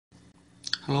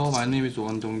Hello, my name is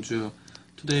DongJu.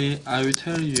 Today I will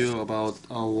tell you about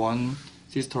one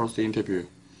sister's interview.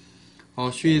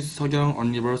 She is Seogyung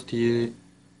University's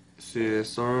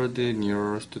third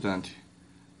year student.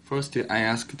 First, I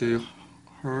asked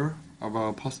her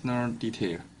about personal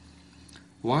detail.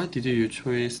 Why did you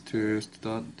choose to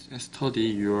study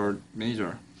your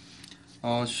major?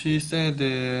 She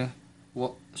said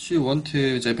she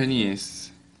wanted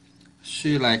Japanese.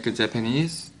 She liked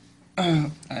Japanese.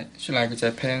 She liked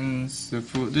Japanese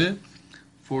food,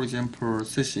 for example,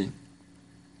 sushi.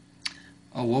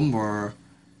 One more,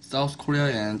 South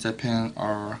Korea and Japan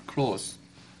are close,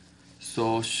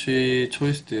 so she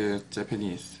chose the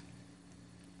Japanese.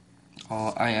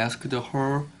 I asked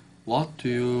her, what do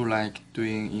you like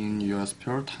doing in your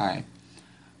spare time?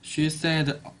 She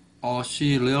said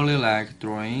she really liked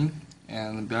drawing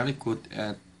and very good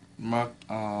at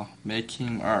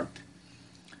making art.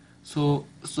 So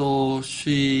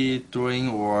she drawing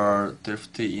or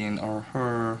drifting in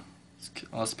her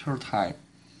spare time.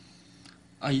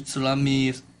 It's let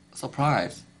me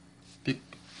surprised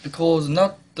because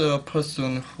not the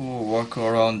person who work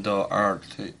around the art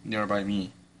nearby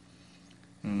me.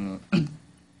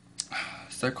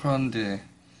 Second,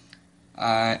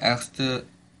 I asked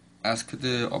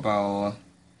about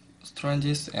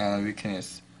strengths and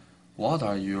weakness. What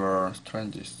are your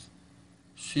strengths?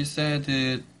 She said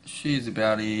she is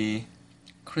very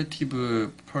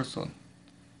creative person.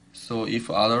 So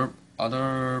if other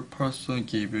person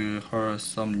give her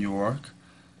some new work,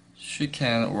 she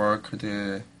can work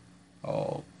the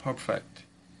perfect.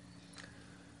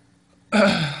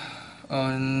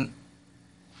 And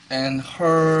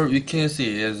her weakness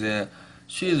is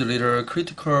she is a little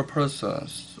critical person.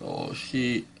 So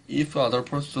if other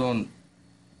person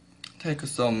take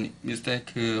some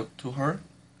mistake to her,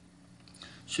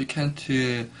 she can't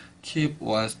keep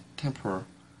one's temper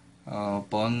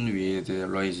born with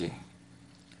rage.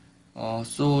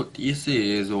 So this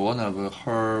is one of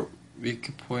her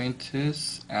weak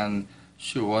points, and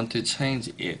she wants to change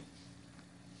it.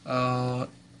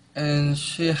 And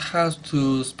she has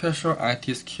two special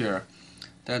IT skill,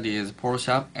 that is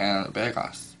Photoshop and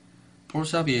Vegas.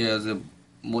 Photoshop is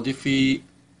modify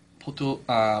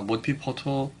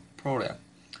photo program.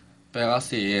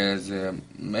 Vegas is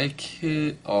make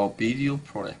a video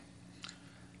program.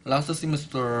 Last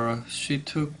semester, she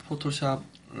took Photoshop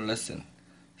lesson,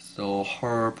 so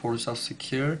her Photoshop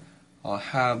skill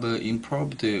have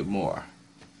improved more.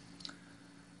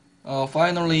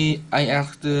 Finally, I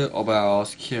asked about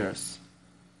skills.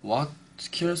 What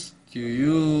skills did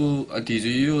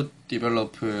you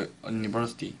develop at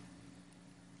university?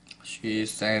 She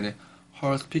said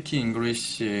her speaking English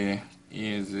skill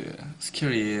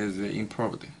is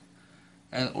improved,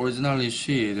 and originally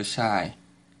she is shy,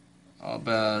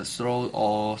 but through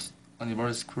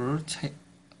university school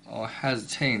has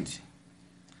changed.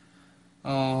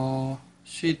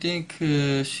 She think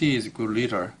she is a good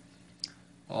leader.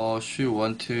 She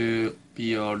want to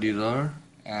be a leader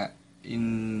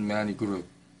in many groups.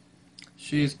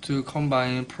 She is to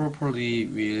combine properly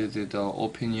with the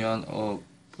opinion of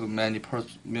many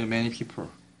people.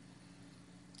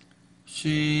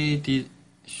 She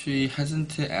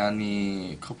hasn't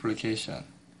any complication,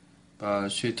 but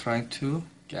she trying to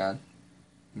get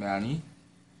many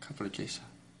complication.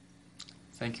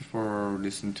 Thank you for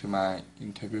listening to my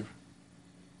interview.